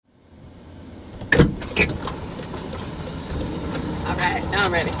Now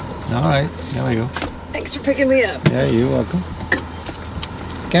I'm ready. All right, there we go. Thanks for picking me up. Yeah, you're welcome.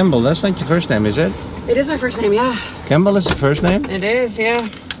 Campbell, that's not your first name, is it? It is my first name, yeah. Campbell is the first name? It is, yeah.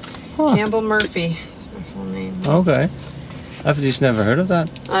 Huh. Campbell Murphy. That's my full name. Okay. I've just never heard of that.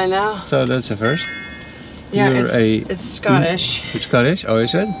 I know. So that's the first? Yeah, it's Scottish. It's Scottish? Oh,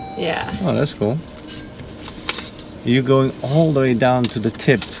 is it? Yeah. Oh, that's cool. You're going all the way down to the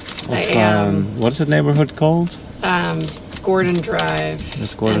tip of, I am. What's the neighborhood called? Gordon Drive.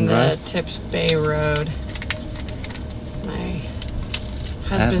 That's Gordon Drive? The Tips Bay Road. It's my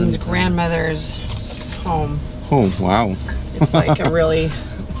husband's grandmother's home. Oh, wow. It's like a really,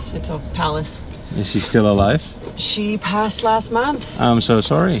 it's a palace. Is she still alive? She passed last month. I'm so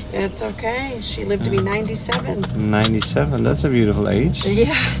sorry. It's okay. She lived to be 97. 97, that's a beautiful age.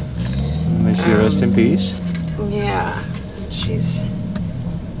 Yeah. May she rest in peace. Yeah. She's...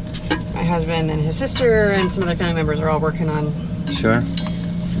 My husband and his sister and some other family members are all working on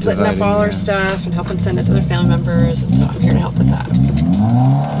splitting up all her stuff and helping send it to their family members, and so I'm here to help with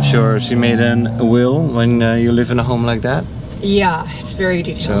that. Sure, she made a will when you live in a home like that? Yeah, it's very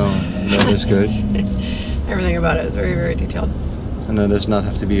detailed. So, that is good. Everything about it is very, very detailed. And there does not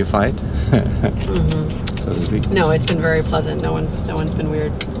have to be a fight. So to speak. No, it's been very pleasant. No one's been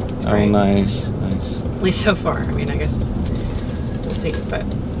weird. It's great. Oh, nice, nice. At least so far. I mean, I guess we'll see, but...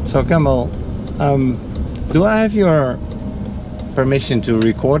 So Campbell, do I have your permission to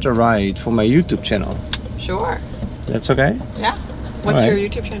record a ride for my YouTube channel? Sure. That's okay? Yeah. What's your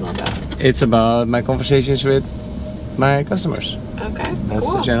YouTube channel about? It's about my conversations with my customers. Okay, That's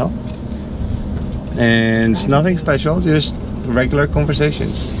cool. the channel. And it's nothing special, just regular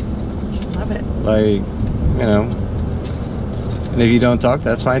conversations. Love it. Like, you know. And if you don't talk,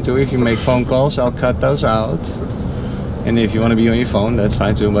 that's fine too. If you make phone calls, I'll cut those out. And if you want to be on your phone, that's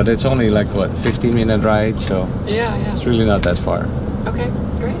fine too. But it's only like, what, 15-minute ride, so yeah. It's really not that far. Okay,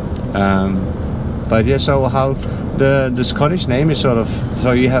 great. But yeah, so how the Scottish name is sort of,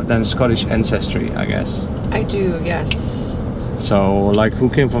 so you have then Scottish ancestry, I guess. I do, yes. So, like, who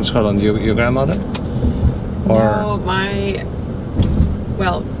came from Scotland? Your grandmother? Or? No,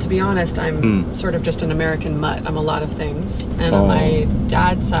 well, to be honest, I'm sort of just an American mutt. I'm a lot of things. And on my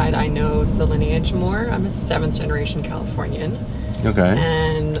dad's side, I know the lineage more. I'm a 7th generation Californian. Okay.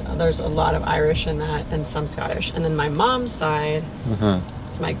 And there's a lot of Irish in that and some Scottish. And then my mom's side,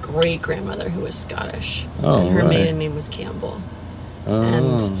 it's my great-grandmother who was Scottish. Oh, and her right. maiden name was Campbell. Oh.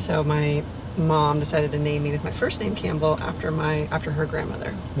 And so my mom decided to name me with my first name Campbell after her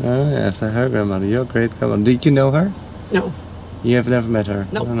grandmother. Oh, yeah, after her grandmother, your great-grandmother. Did you know her? No. You have never met her?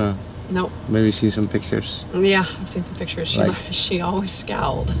 Nope. Oh, no. Nope. Maybe see some pictures. Yeah, I've seen some pictures. She always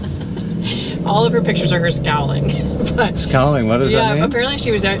scowled. All of her pictures are her scowling. But, scowling? What does that mean? Yeah, apparently she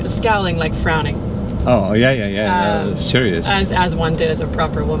was scowling, like frowning. Oh, yeah. Serious. As one did as a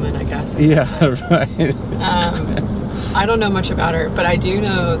proper woman, I guess. Yeah, right. I don't know much about her, but I do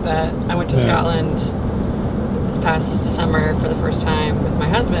know that I went to Scotland this past summer for the first time with my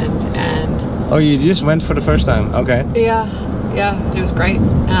husband, and... Oh, you just went for the first time? Okay. Yeah, it was great.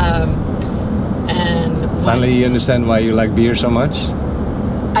 And finally you understand why you like beer so much?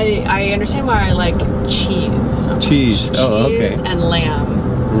 I understand why I like cheese. Cheese, okay. Cheese and lamb.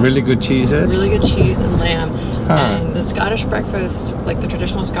 Really good cheeses? Really good cheese and lamb. And the Scottish breakfast, like the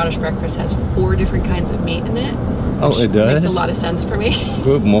traditional Scottish breakfast, has 4 different kinds of meat in it. Oh, it does? Makes a lot of sense for me.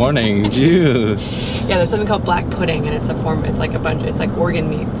 Good morning, Jude. Yeah, there's something called black pudding, and it's like organ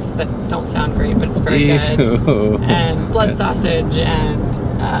meats that don't sound great, but it's very good. And blood sausage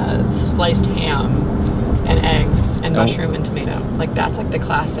and sliced ham and eggs and mushroom and tomato. Like that's like the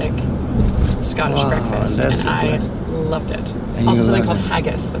classic Scottish breakfast, and I loved it. And also something called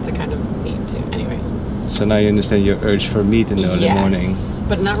haggis. That's a kind of meat too. Anyways. So now you understand your urge for meat in the early morning. Yes,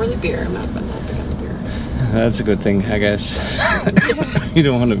 but not really beer. I'm not big on beer. That's a good thing, I guess. You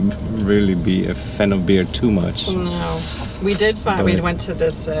don't want to really be a fan of beer too much. No. We did find, we went to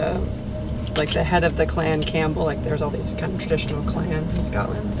this, like the head of the clan Campbell, like there's all these kind of traditional clans in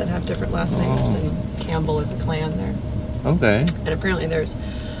Scotland that have different last names, and Campbell is a clan there. Okay. And apparently there's,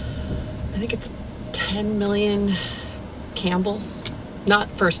 I think it's 10 million Campbells. Not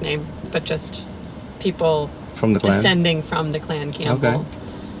first name, but just people from the clan? Descending from the clan Campbell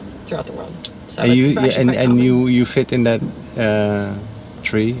throughout the world. So and you fit in that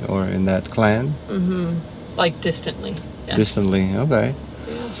tree or in that clan? Mm-hmm. Like distantly. Yes. Distantly, okay.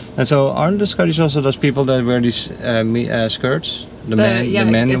 Yeah. And so aren't the Scottish also those people that wear these skirts? The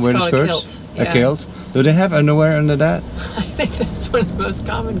men wear the skirts? A kilt. A kilt? Do they have underwear under that? I think that's one of the most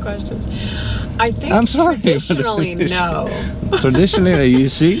common questions. I think I'm sorry. traditionally, no. Traditionally, you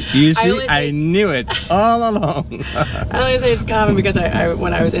see, I knew it all along. I only say it's common because I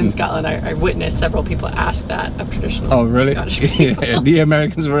when I was in Scotland, I witnessed several people ask that of traditional Oh, really? Scottish people. Yeah, the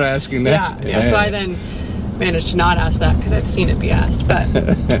Americans were asking that. Yeah. So I then managed to not ask that because I'd seen it be asked. But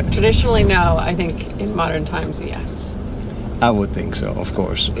traditionally, no. I think in modern times, yes. I would think so, of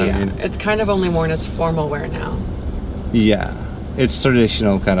course. Yeah, I mean, it's kind of only worn as formal wear now. Yeah, it's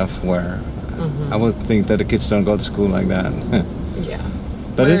traditional kind of wear. I would think that the kids don't go to school like that. Yeah.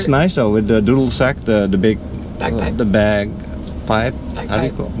 But it's nice though, with the doodle sack, the big bagpipe. the bagpipe. How do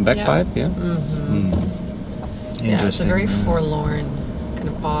you call it? Bagpipe? Yeah. Yeah, it's a very forlorn, kind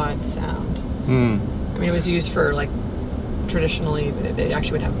of odd sound. I mean, it was used for like traditionally. They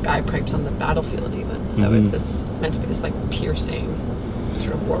actually would have bagpipes on the battlefield, even. So it's meant to be this like piercing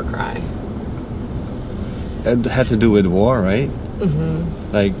sort of war cry. It had to do with war, right?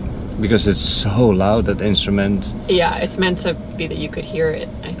 Like, because it's so loud, that instrument. Yeah, it's meant to be that you could hear it,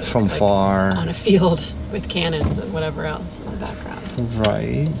 I think, from like far on a field with cannons and whatever else in the background.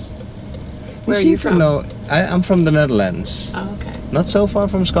 Right. Where are you from? I'm from the Netherlands. Oh, okay. Not so far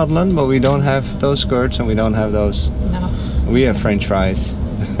from Scotland, but we don't have those skirts and we don't have those. No. We have French fries.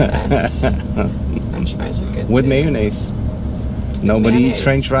 Yes. French fries are good with too. mayonnaise. Nobody eats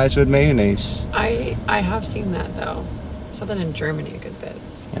French fries with mayonnaise. I have seen that though. Saw that in Germany a good bit.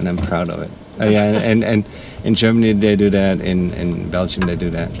 And I'm proud of it. Yeah, and in Germany they do that. In Belgium they do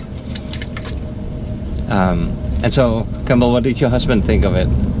that. And so, Campbell, what did your husband think of it?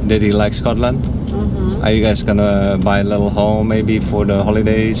 Did he like Scotland? Are you guys gonna buy a little home maybe for the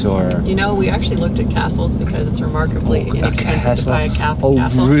holidays, or? You know, we actually looked at castles because it's remarkably inexpensive to buy a castle.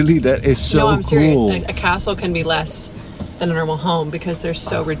 Oh, really? That is so cool. No, I'm serious. A castle can be less than a normal home because they're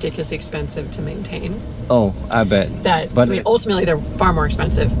so ridiculously expensive to maintain. Oh, I bet. But I mean, ultimately they're far more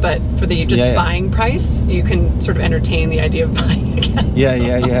expensive. But for the buying price, you can sort of entertain the idea of buying a castle.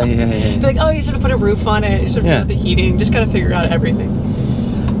 Yeah. Be like, oh, you sort of put a roof on it, you sort of put the heating, just gotta figure out everything.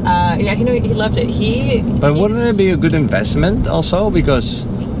 Yeah, you know, he loved it. But wouldn't it be a good investment also? Because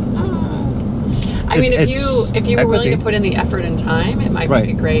I mean, if you were willing to put in the effort and time, it might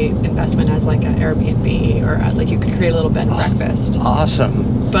be a great investment as like an Airbnb, or like you could create a little bed and breakfast.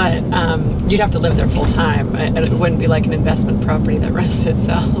 Awesome. But you'd have to live there full time, and it wouldn't be like an investment property that rents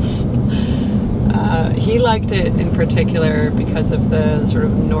itself. He liked it in particular because of the sort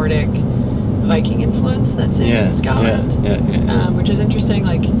of Nordic Viking influence that's in Scotland, which is interesting.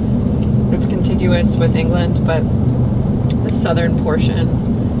 Like, it's contiguous with England, but the southern portion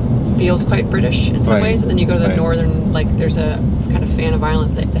feels quite British in some ways, and then you go to the northern, like there's a kind of fan of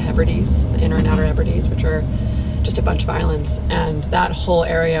Ireland, the Hebrides, the Inner and Outer Hebrides, which are just a bunch of islands, and that whole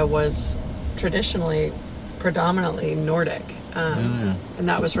area was traditionally predominantly Nordic, and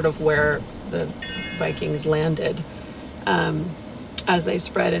that was sort of where the Vikings landed as they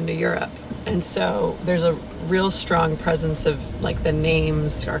spread into Europe. And so there's a real strong presence of like the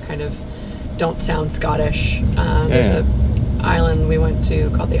names are kind of don't sound Scottish. There's a island we went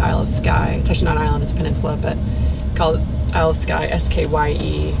to called the Isle of Skye. It's actually not an island, it's a peninsula, but called Isle of Skye, Skye,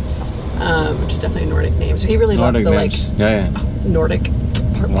 which is definitely a Nordic name. So he really Nordic loved the Nordic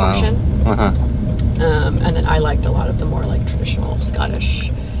portion. And then I liked a lot of the more like traditional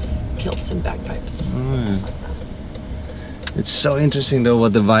Scottish kilts and bagpipes. And stuff like that. It's so interesting though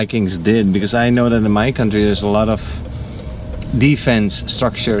what the Vikings did, because I know that in my country there's a lot of defense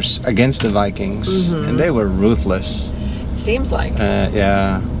structures against the Vikings, and they were ruthless. Seems like.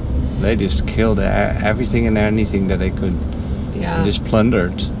 They just killed everything and anything that they could. And just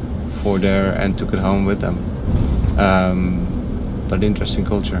plundered and took it home with them. But interesting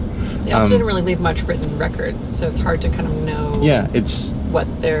culture. They also didn't really leave much written record, so it's hard to kind of know what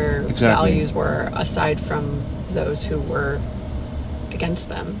their values were, aside from those who were against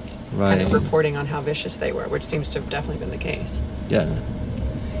them, kind of reporting on how vicious they were, which seems to have definitely been the case. Yeah,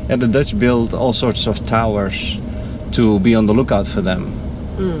 the Dutch built all sorts of towers to be on the lookout for them,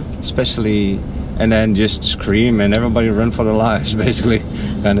 especially, and then just scream and everybody run for their lives, basically,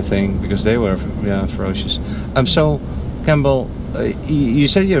 kind of thing, because they were ferocious. So, Campbell, you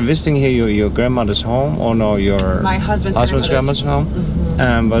said you're visiting here your grandmother's home, or no, my husband's grandmother's home.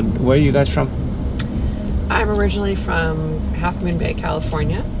 But where are you guys from? I'm originally from Half Moon Bay,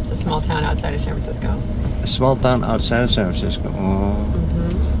 California. It's a small town outside of San Francisco. A small town outside of San Francisco. Oh,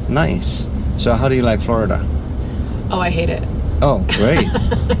 nice. So how do you like Florida? Oh, I hate it. Oh, great.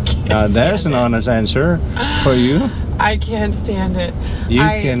 There's an honest answer for you. I can't stand it. You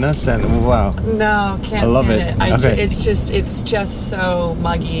cannot stand it? Wow. No, can't love stand it. Okay. It's just so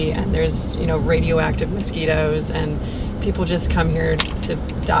muggy, and there's radioactive mosquitoes, and people just come here to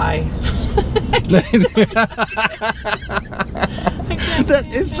die. That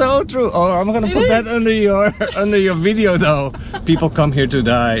is so true. Oh, I'm gonna put that under your video though. People come here to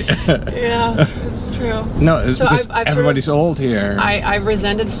die. Yeah, it's true. No, it's So because I've everybody's old here. I've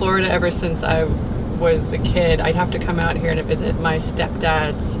resented Florida ever since I was a kid. I'd have to come out here to visit my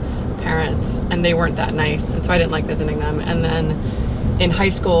stepdad's parents, and they weren't that nice, and so I didn't like visiting them. And then in high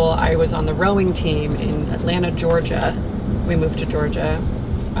school, I was on the rowing team in Atlanta, Georgia. We moved to Georgia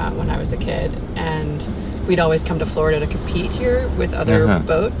when I was a kid, and we'd always come to Florida to compete here with other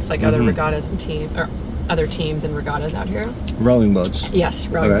boats, like other regattas and other teams and regattas out here. Rowing boats. Yes,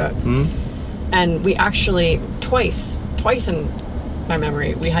 rowing boats. And we actually twice in my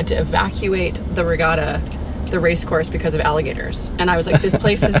memory, we had to evacuate the regatta, the race course, because of alligators. And I was like, this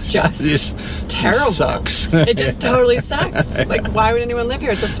place is just terrible. Just sucks. It just totally sucks. Like, why would anyone live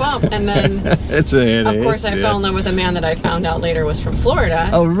here? It's a swamp. And then of course I fell in love with a man that I found out later was from Florida.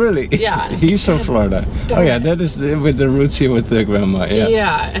 Oh really? Yeah. He's from Florida. Oh yeah, that is with the roots here with the grandma.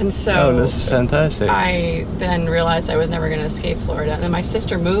 Yeah, and so this is fantastic. I then realized I was never going to escape Florida. And then my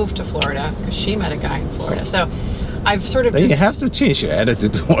sister moved to Florida because she met a guy in Florida. So I've sort of You have to change your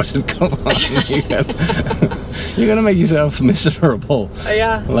attitude towards it. Come on. You're going to make yourself miserable.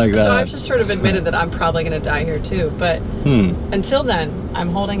 Yeah. Like that. So I've just sort of admitted that I'm probably going to die here too. But until then, I'm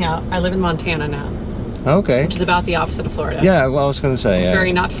holding out. I live in Montana now. Okay. Which is about the opposite of Florida. Yeah, well, I was going to say. It's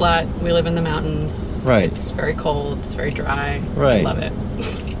very not flat. We live in the mountains. Right. It's very cold. It's very dry. Right. I love it.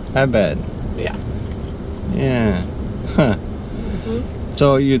 I bet. Yeah. Yeah. Huh.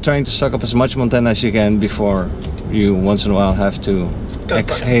 So you're trying to suck up as much Montana as you can before you once in a while have to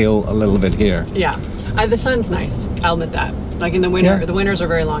exhale a little bit here. Yeah. The sun's nice. I'll admit that. Like in the winter, the winters are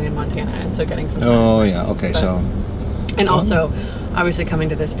very long in Montana, and so getting some sun is nice. Okay, and also, obviously coming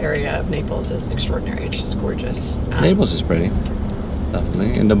to this area of Naples is extraordinary. It's just gorgeous. Naples is pretty,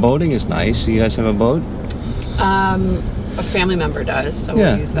 definitely. And the boating is nice. You guys have a boat? A family member does, so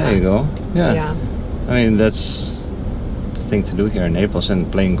we'll use that. There you go. Yeah. I mean, that's the thing to do here in Naples, and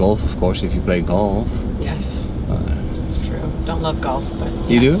playing golf, of course, if you play golf. Yes. It's true. Don't love golf, but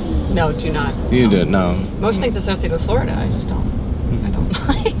you do? No, do not. You do? No. Most things associated with Florida, I just don't. I don't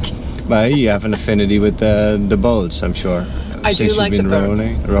like. But you have an affinity with the boats, I'm sure. I do like the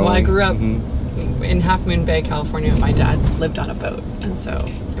boats. Rowing. Well, I grew up in Half Moon Bay, California. My dad lived on a boat, and so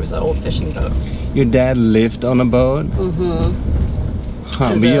it was an old fishing boat. Your dad lived on a boat?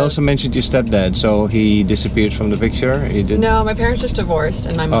 But you also mentioned your stepdad, so he disappeared from the picture? He didn't? No, my parents just divorced,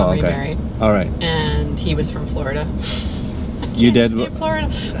 and my mom remarried. All right. And he was from Florida. Your dad? Florida.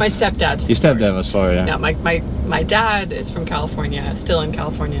 My stepdad's from Your stepdad was Florida. No, my dad is from California, still in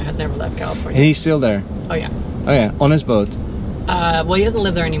California, has never left California. And he's still there? Oh yeah. Oh yeah, on his boat? Well, he doesn't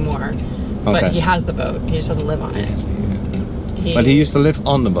live there anymore, but he has the boat. He just doesn't live on it. But he used to live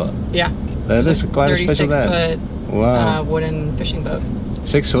on the boat? Yeah. That is quite a special dad. 36-foot wooden fishing boat.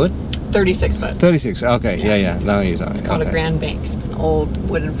 6 foot? 36 foot. 36, okay, yeah. Now he's on it. It's called a Grand Banks. It's an old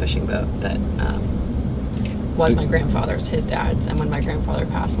wooden fishing boat that was my grandfather's, his dad's. And when my grandfather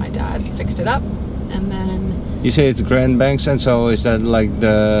passed, my dad fixed it up. And then... You say it's Grand Banks, and so is that like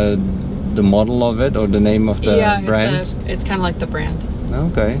the model of it, or the name of the brand? Yeah, it's kind of like the brand.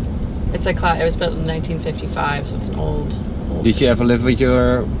 Okay. It's it was built in 1955, so it's an old Did you ever live with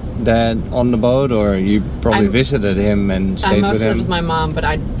your dad on the boat, or you probably visited him and stayed with him? I mostly lived with my mom, but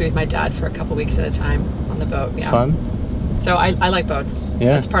I'd be with my dad for a couple weeks at a time on the boat. Yeah. Fun? So I like boats.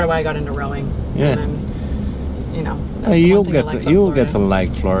 Yeah. That's part of why I got into rowing. Yeah. And you'll get to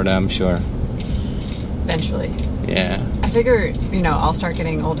like Florida, I'm sure. Eventually. Yeah. I figure, I'll start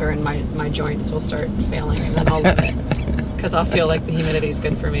getting older and my joints will start failing, and then I'll love it. Because I'll feel like the humidity is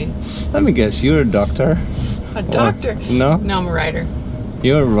good for me. Let me guess, you're a doctor? A doctor? No? No, I'm a writer.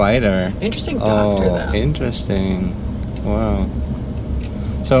 You're a writer? Interesting doctor, though. Interesting. Wow.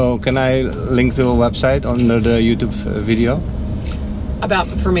 So, can I link to a website under the YouTube video?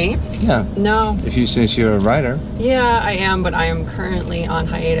 For me? Yeah. No. Since you're a writer. Yeah, I am, but I am currently on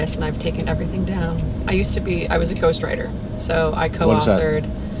hiatus and I've taken everything down. I was a ghostwriter, so I co-authored.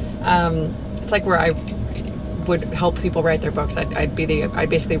 It's like where I would help people write their books. I'd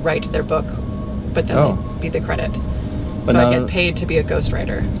basically write their book, but then they'd be the credit. So I get paid to be a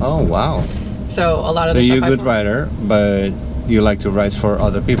ghostwriter. Oh wow! So a lot of the stuff. So you're a good writer, but you like to write for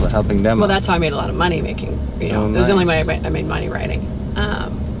other people, helping them. Well, that's how I made a lot of money making. That was the only way I made money writing.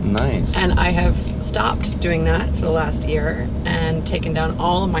 Nice. And I have stopped doing that for the last year and taken down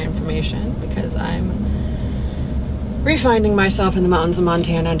all of my information because I'm refinding myself in the mountains of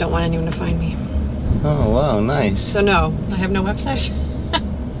Montana and don't want anyone to find me. Oh wow, nice. So no, I have no website.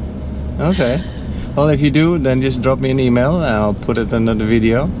 Okay. Well, if you do, then just drop me an email and I'll put it under the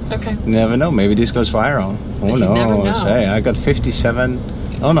video. Okay. You never know, maybe this goes viral. Oh You no, never know. Hey, I got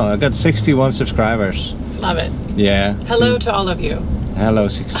 57. Oh no, I got 61 subscribers. Love it. Yeah. Hello to all of you. Hello,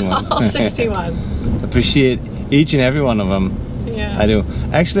 61. All 61. Appreciate each and every one of them. Yeah. I do.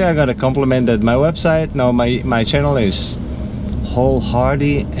 Actually, I got a compliment that my website, no, my channel is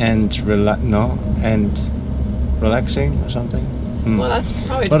wholehearty and relaxing or something. Well, that's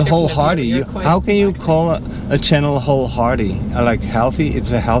probably. But different than wholehearty, you're quite how can you relaxing. call a channel wholehearty? Like healthy?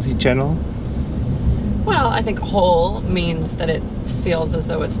 It's a healthy channel. Well, I think whole means that it feels as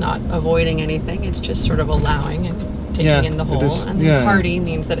though it's not avoiding anything. It's just sort of allowing and taking in the it whole. is. And then hearty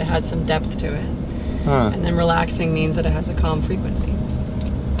means that it has some depth to it. And then relaxing means that it has a calm frequency.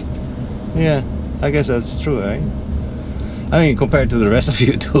 Yeah, I guess that's true, right? I mean, compared to the rest of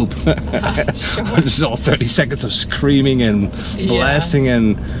YouTube, Sure. this is all 30 seconds of screaming and blasting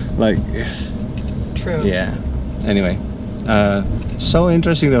and like, True. yeah. Anyway, so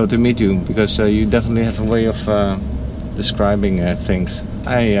interesting though to meet you because you definitely have a way of describing things.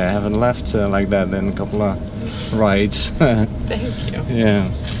 I haven't laughed like that in a couple of rides. Thank you.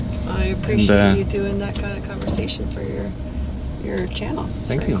 Yeah. I appreciate you doing that kind of conversation for your channel. It's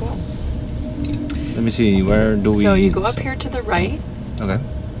Thank very you. Cool. Let me see, where do we... So you go up here to the right. Okay.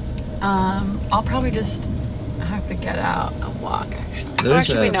 I'll probably just have to get out and walk, actually. There's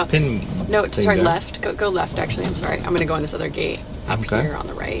Actually, a no. pin No, thing sorry, there. left. Go left, actually. I'm sorry. I'm going to go in this other gate up Okay. here on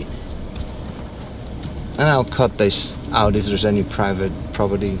the right. And I'll cut this out if there's any private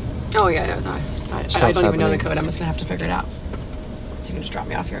property. Oh, yeah, no, it's not. I don't even know the happening. code. I'm just going to have to figure it out. So you can just drop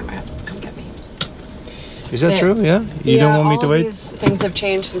me off here and my husband will come get me. Is that true? Yeah? You don't want me to all wait? These things have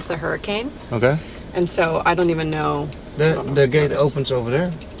changed since the hurricane. Okay. And so I don't even know. The gate opens over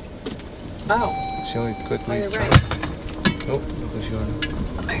there. Oh. Shall we Oh, quickly? you're right. Oh, for sure.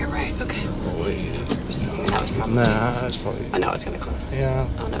 Oh, you're right. Okay. Let's see. That was probably. Nah, that's probably... Oh, no, it's going to close. Yeah.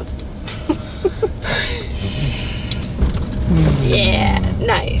 Oh, no, it's. Yeah,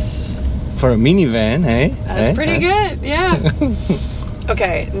 nice. For a minivan, hey? That's pretty good, yeah.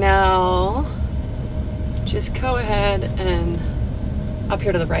 Okay, now just go ahead and up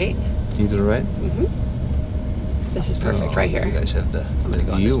here to the right. You to the right? Mm-hmm. This is perfect right here. You guys have the I'm gonna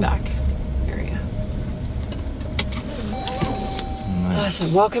go in this back area. Nice.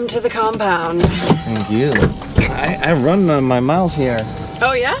 Awesome. Welcome to the compound. Thank you. I run my miles here.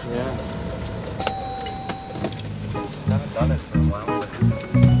 Oh yeah? Yeah. Haven't done it for a while.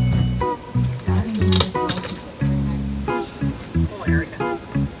 Oh, area.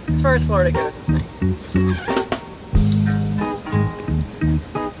 As far as Florida goes, it's nice.